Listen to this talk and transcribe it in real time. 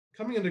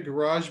coming into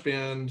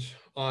GarageBand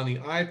on the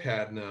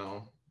iPad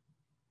now.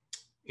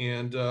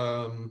 And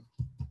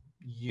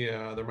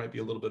yeah, there might be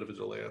a little bit of a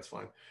delay. That's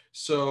fine.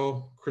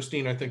 So,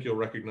 Christine, I think you'll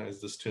recognize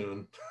this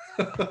tune.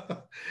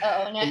 Oh,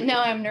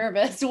 now I'm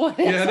nervous. What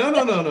is Yeah,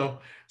 it? no.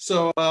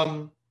 So,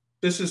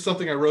 this is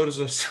something I wrote as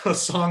a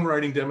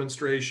songwriting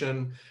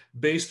demonstration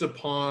based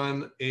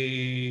upon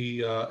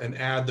an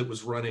ad that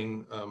was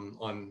running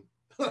on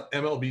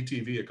MLB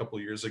TV a couple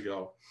of years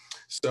ago.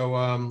 So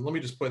let me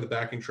just play the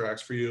backing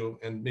tracks for you,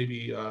 and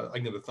maybe I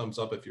can get a thumbs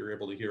up if you're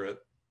able to hear it.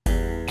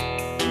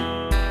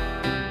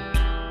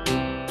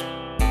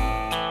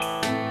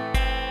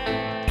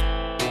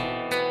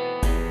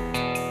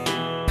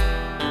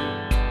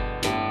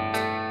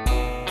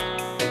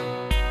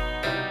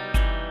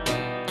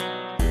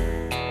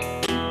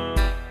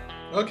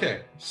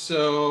 Okay,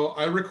 so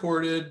I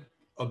recorded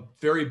a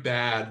very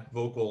bad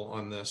vocal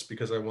on this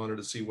because I wanted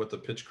to see what the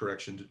pitch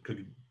correction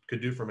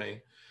could do for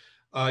me.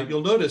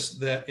 You'll notice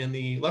that in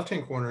the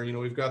left-hand corner,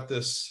 we've got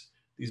these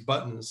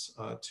buttons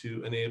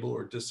to enable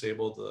or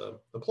disable the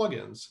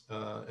plugins,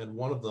 and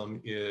one of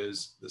them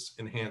is this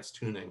enhanced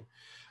tuning.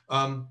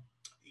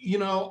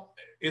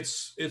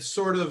 It's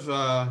sort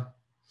of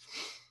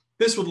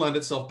this would lend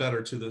itself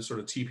better to the sort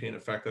of T-Pain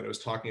effect that I was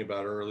talking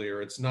about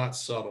earlier. It's not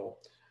subtle.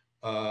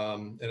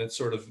 And it's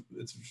sort of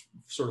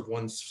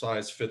one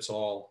size fits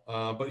all.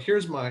 But here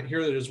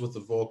it is with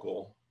the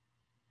vocal.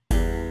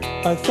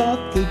 I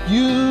thought that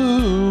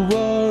you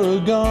were a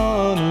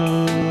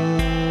goner.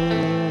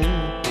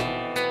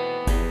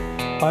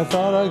 I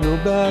thought I'd go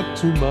back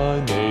to my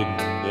maiden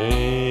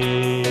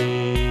name.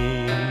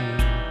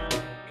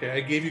 Okay, I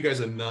gave you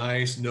guys a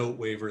nice note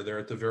waiver there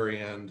at the very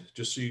end,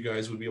 just so you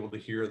guys would be able to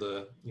hear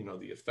the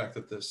effect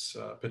that this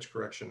pitch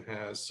correction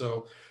has.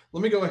 So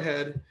let me go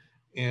ahead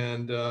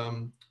and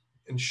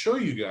show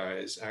you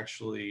guys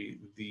actually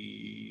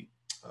the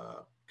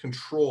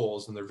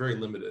controls, and they're very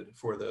limited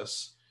for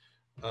this.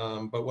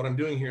 But what I'm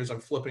doing here is I'm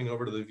flipping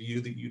over to the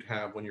view that you'd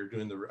have when you're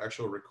doing the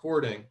actual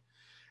recording.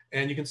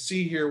 And you can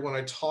see here when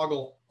I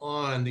toggle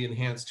on the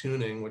enhanced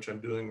tuning, which I'm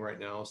doing right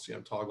now, see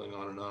I'm toggling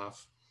on and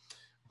off.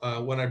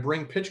 When I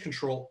bring pitch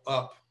control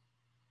up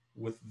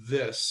with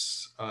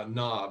this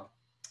knob,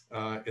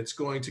 it's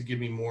going to give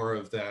me more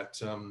of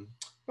that,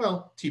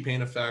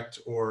 T-Pain effect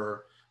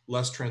or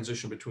less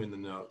transition between the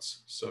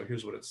notes. So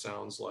here's what it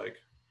sounds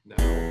like now.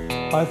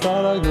 I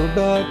thought I'd go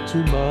back to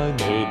my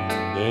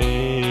maiden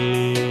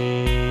name.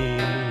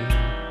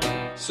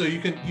 So you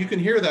can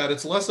hear that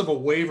it's less of a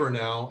waver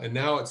now, and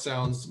now it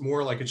sounds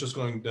more like it's just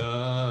going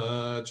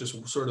duh,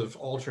 just sort of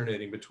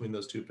alternating between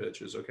those two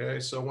pitches. Okay,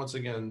 so once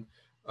again,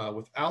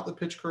 without the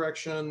pitch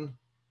correction,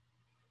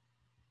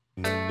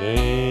 I'm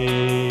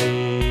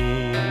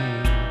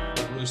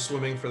really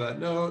swimming for that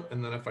note,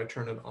 and then if I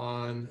turn it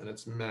on and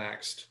it's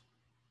maxed,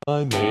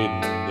 my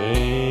maiden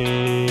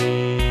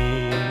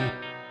name,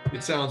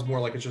 it sounds more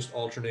like it's just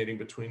alternating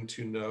between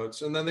two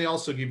notes. And then they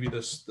also give you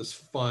this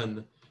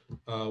fun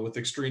with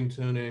extreme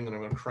tuning, and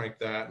I'm going to crank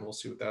that and we'll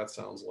see what that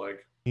sounds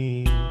like.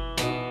 I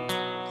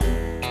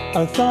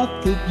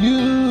thought that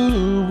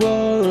you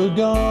were a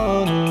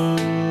goner.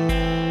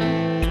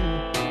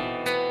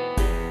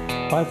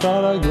 I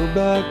thought I'd go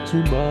back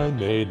to my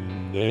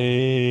maiden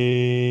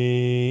name.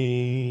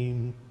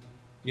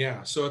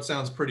 Yeah, so it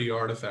sounds pretty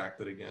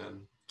artifacted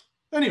again.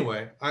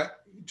 Anyway, I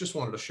just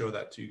wanted to show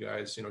that to you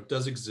guys. It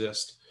does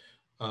exist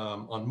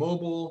on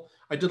mobile.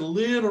 I did a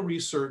little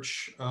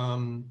research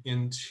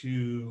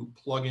into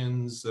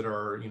plugins that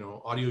are,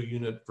 audio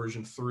unit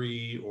version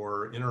 3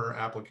 or inner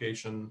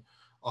application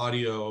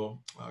audio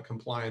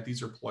compliant.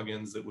 These are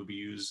plugins that would be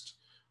used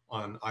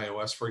on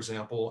iOS, for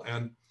example.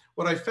 And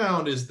what I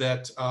found is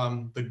that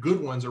the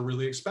good ones are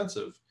really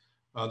expensive.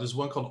 There's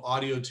one called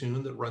Audio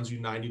Tune that runs you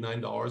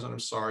 $99, and I'm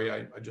sorry,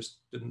 I just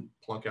didn't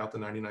plunk out the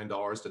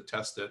 $99 to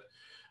test it.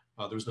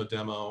 There was no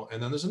demo.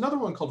 And then there's another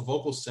one called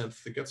Vocal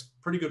Synth that gets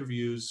pretty good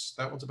reviews.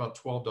 That one's about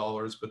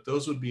 $12, but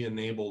those would be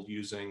enabled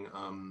using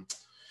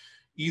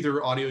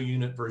either Audio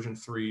Unit version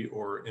 3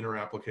 or inner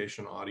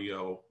application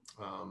audio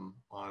on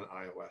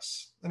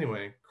iOS.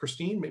 Anyway,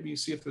 Christine, maybe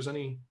see if there's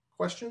any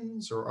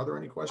questions, or are there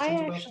any questions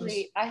about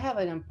this? I have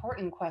an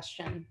important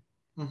question.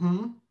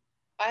 Mm-hmm.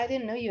 I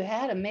didn't know you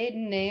had a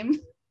maiden name.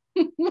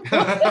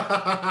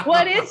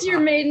 What is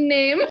your maiden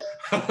name?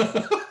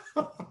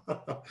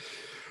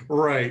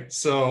 Right.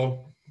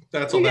 So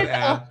that's all that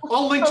ad.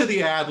 I'll link to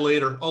the ad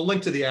later.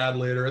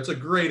 It's a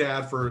great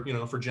ad for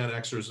for Gen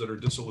Xers that are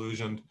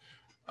disillusioned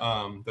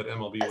that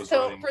MLB was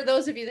running. For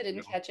those of you that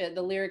didn't catch it,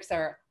 the lyrics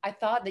are, I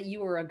thought that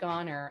you were a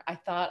goner. I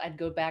thought I'd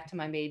go back to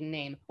my maiden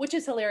name, which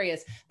is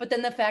hilarious. But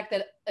then the fact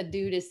that a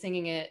dude is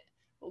singing it,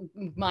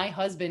 my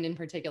husband in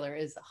particular,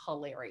 is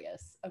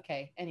hilarious.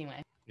 Okay,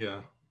 anyway.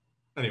 Yeah.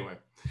 Anyway.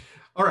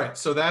 All right.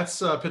 So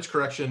that's pitch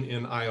correction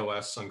in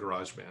iOS on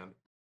GarageBand.